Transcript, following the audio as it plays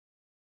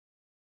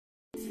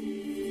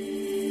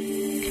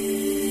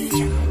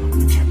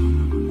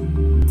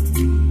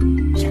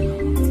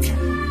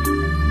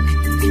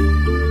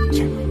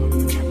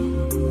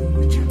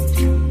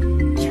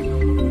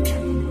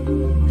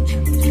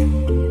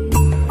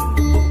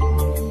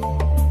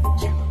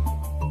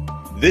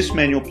This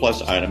Manual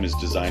Plus item is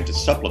designed to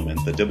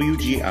supplement the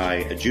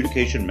WGI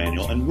Adjudication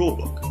Manual and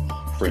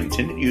Rulebook for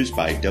intended use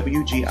by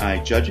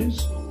WGI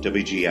judges,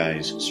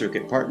 WGI's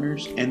circuit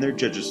partners, and their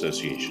judge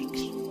associations.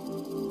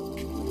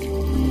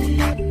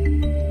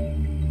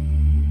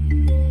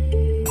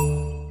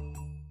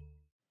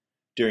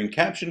 During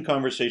caption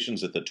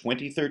conversations at the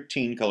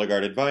 2013 Color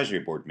Guard Advisory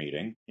Board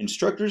meeting,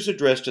 instructors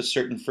addressed a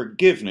certain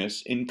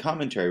forgiveness in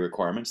commentary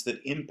requirements that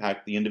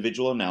impact the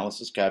individual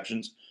analysis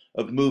captions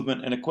of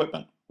movement and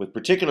equipment, with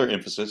particular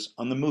emphasis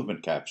on the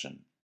movement caption.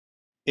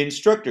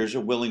 Instructors are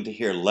willing to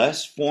hear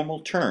less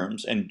formal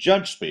terms and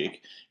judge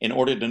speak in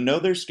order to know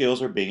their skills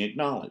are being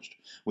acknowledged.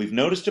 We've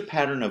noticed a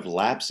pattern of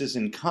lapses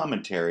in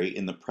commentary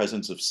in the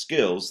presence of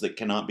skills that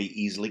cannot be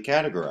easily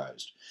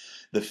categorized.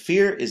 The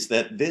fear is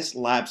that this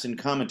lapse in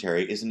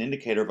commentary is an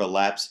indicator of a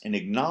lapse in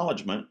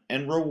acknowledgement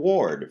and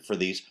reward for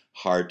these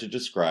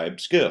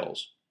hard-to-describe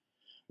skills,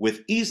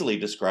 with easily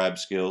described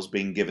skills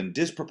being given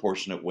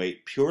disproportionate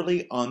weight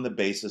purely on the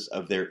basis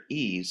of their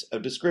ease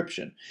of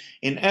description.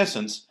 In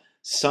essence,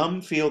 some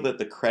feel that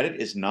the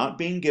credit is not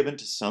being given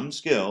to some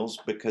skills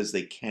because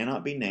they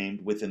cannot be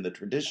named within the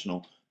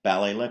traditional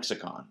ballet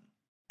lexicon.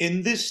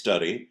 In this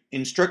study,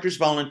 instructors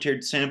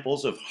volunteered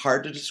samples of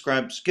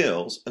hard-to-describe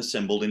skills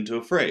assembled into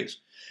a phrase.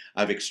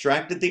 I've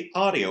extracted the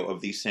audio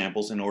of these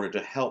samples in order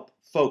to help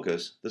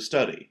focus the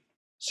study.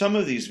 Some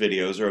of these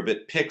videos are a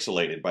bit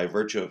pixelated by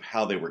virtue of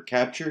how they were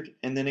captured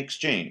and then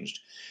exchanged.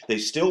 They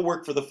still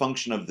work for the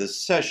function of this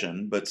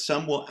session, but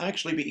some will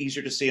actually be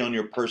easier to see on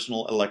your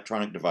personal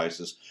electronic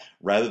devices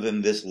rather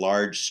than this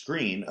large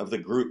screen of the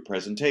group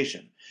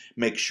presentation.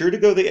 Make sure to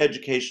go to the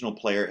educational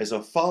player as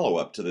a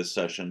follow-up to this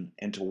session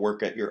and to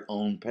work at your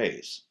own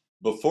pace.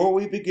 Before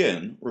we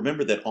begin,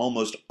 remember that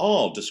almost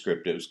all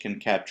descriptives can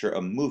capture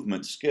a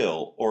movement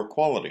skill or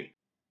quality.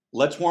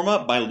 Let's warm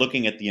up by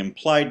looking at the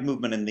implied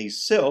movement in these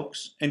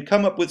silks and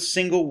come up with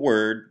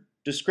single-word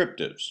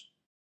descriptives.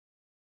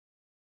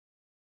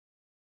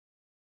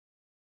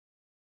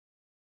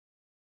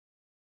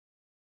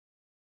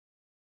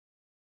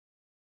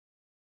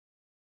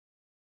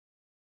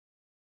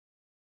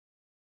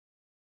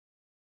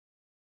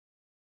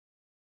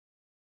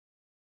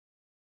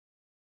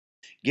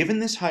 Given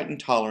this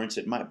heightened tolerance,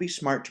 it might be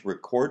smart to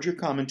record your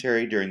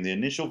commentary during the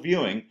initial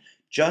viewing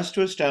just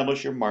to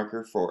establish your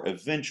marker for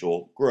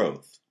eventual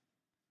growth.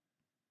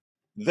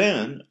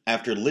 Then,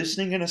 after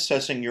listening and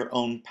assessing your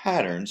own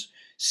patterns,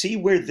 see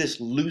where this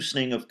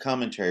loosening of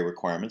commentary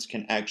requirements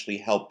can actually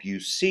help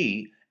you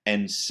see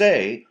and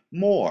say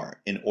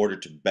more in order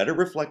to better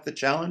reflect the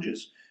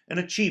challenges and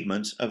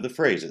achievements of the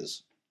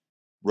phrases.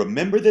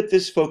 Remember that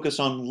this focus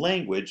on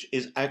language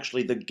is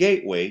actually the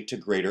gateway to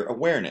greater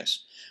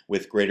awareness,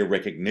 with greater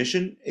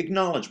recognition,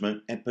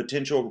 acknowledgement, and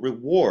potential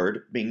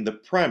reward being the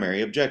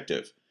primary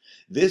objective.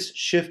 This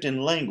shift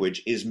in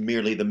language is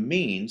merely the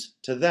means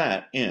to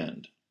that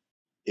end.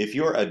 If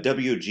you're a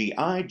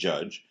WGI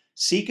judge,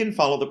 seek and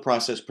follow the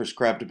process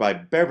prescribed by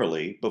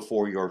Beverly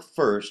before your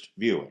first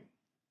viewing.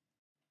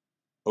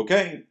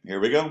 Okay, here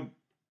we go.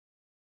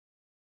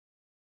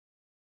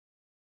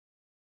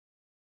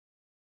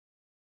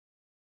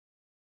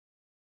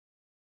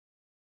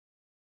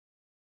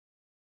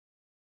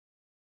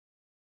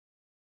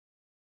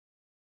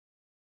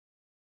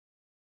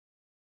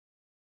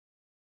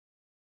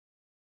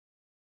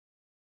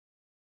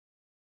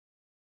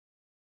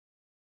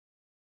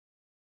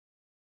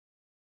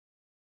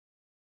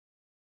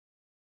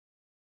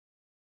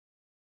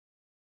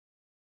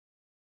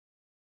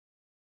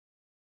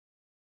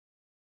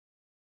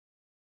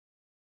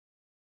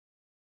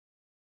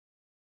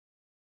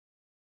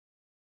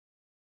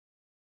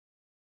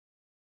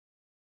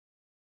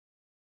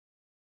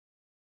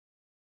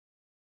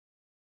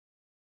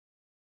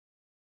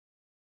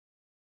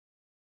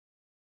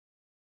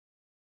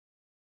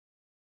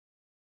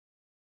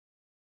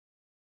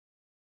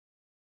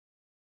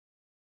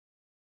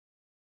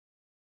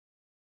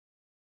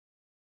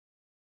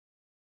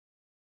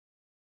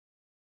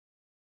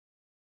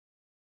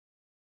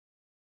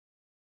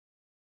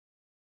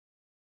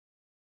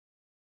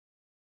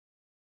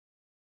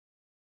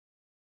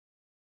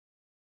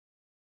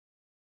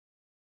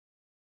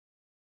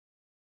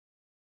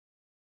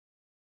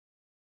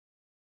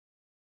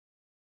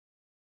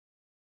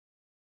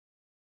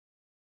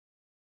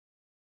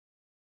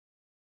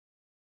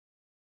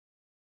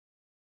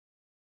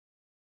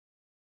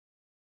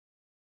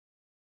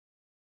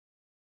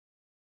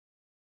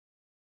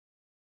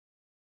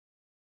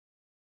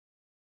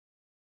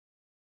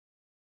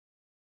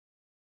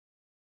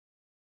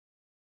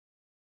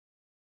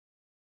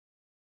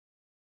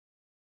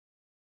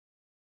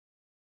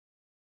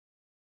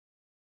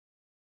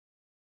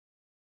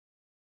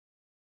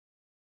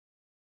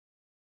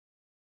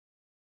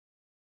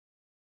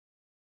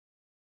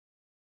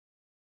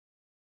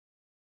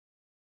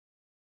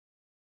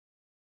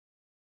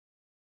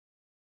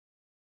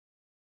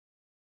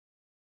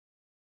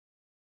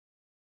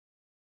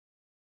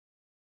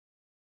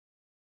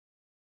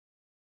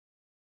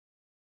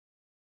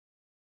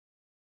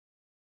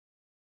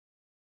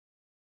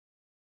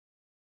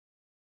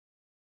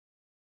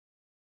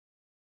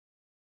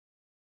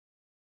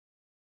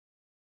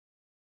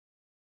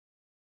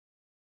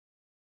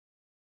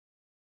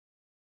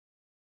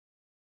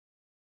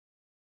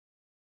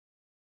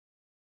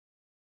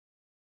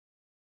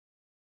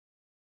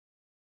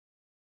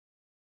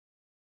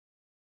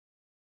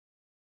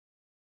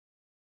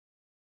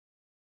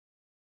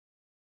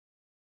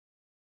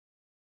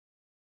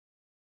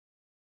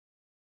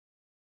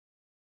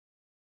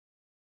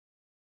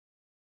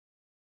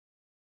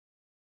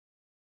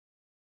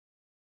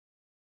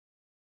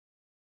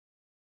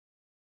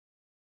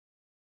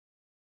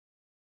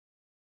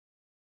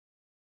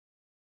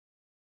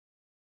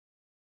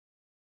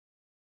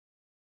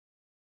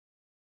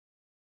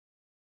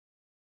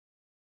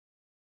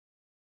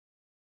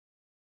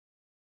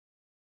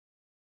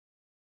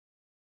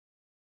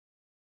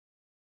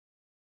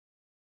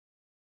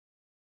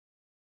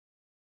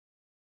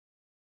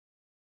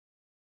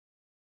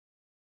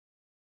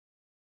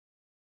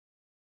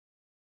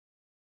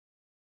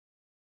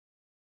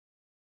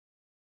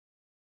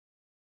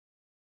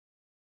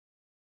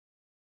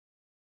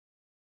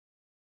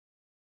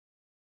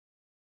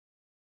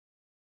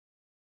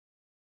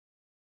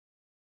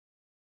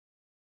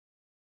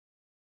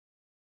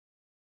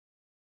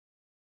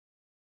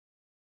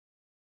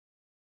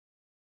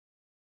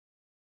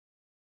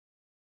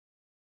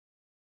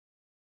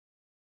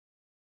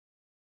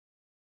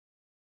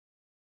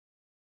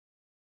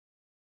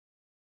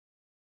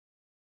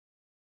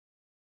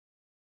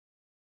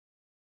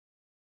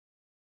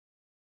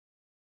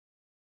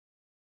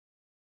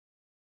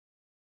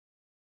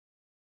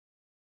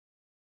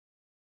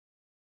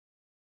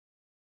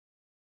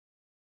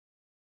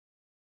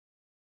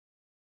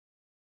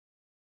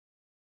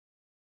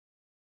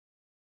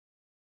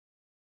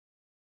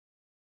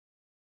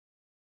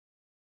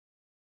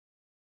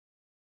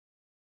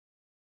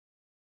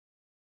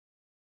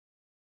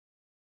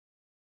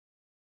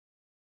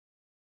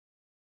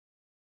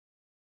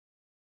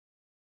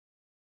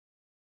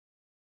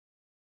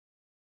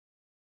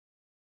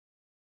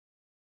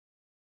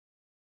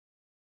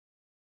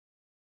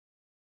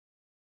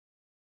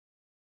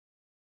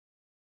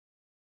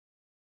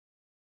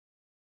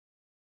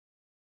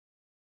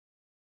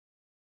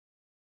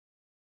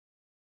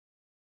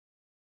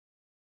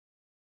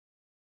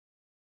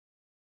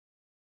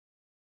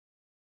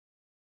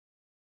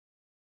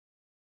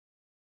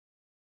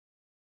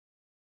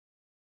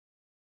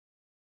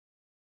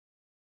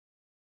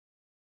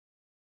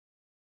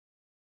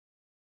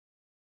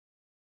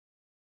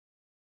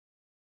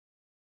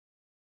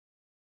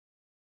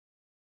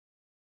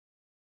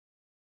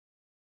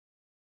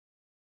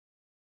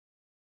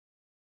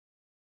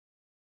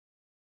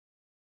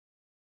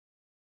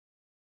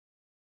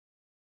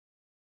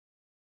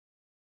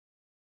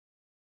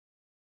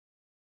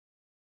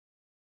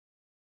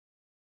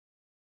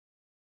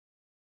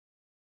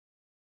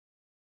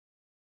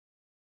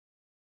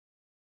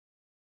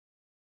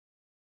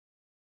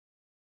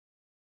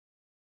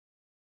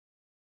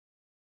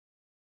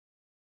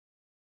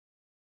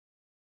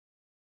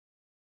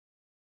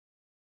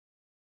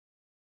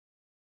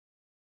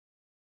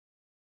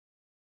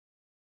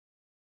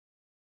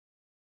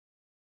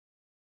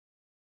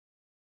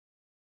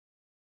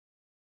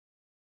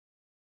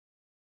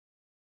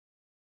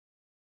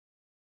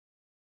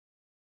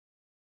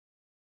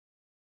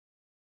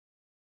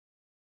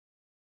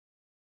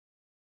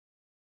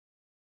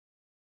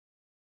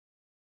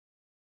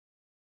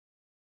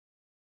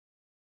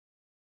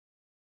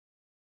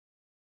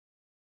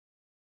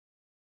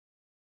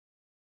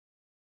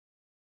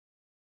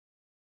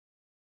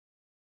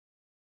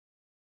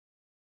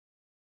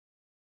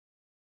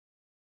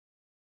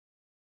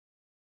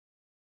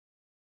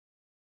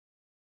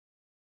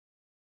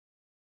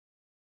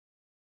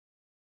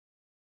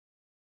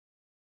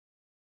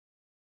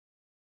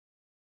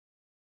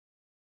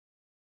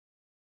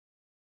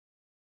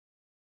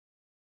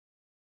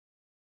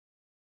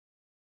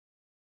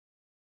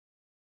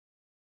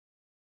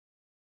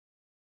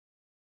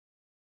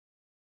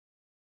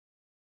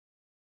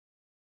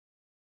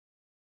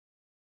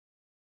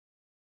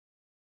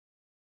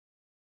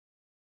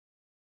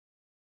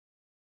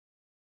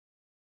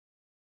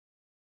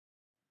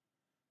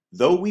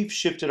 Though we've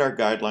shifted our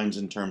guidelines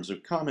in terms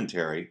of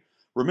commentary,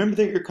 remember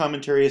that your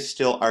commentary is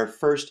still our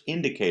first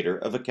indicator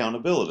of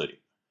accountability.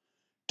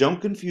 Don't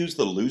confuse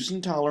the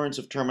loosened tolerance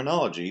of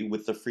terminology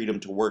with the freedom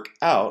to work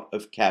out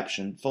of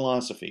caption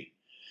philosophy.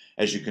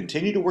 As you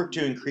continue to work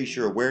to increase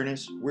your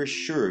awareness, we're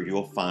sure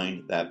you'll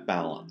find that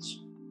balance.